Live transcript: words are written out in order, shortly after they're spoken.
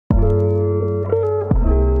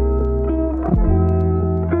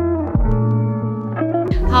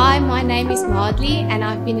my name is Madele and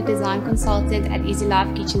I've been a design consultant at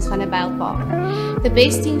Easylife Kitchens van der Bijlpark. The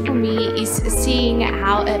best thing for me is seeing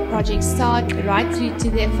how a project starts right through to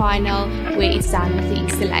the final where it's done with the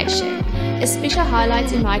installation. A special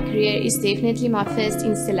highlight in my career is definitely my first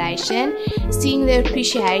installation. Seeing the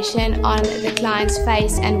appreciation on the client's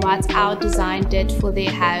face and what our design did for their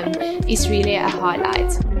home is really a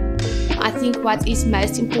highlight. I think what is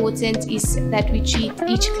most important is that we treat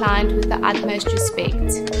each client with the utmost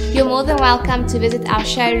respect. You're more than welcome to visit our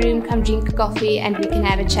showroom, come drink a coffee and we can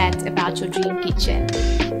have a chat about your dream kitchen.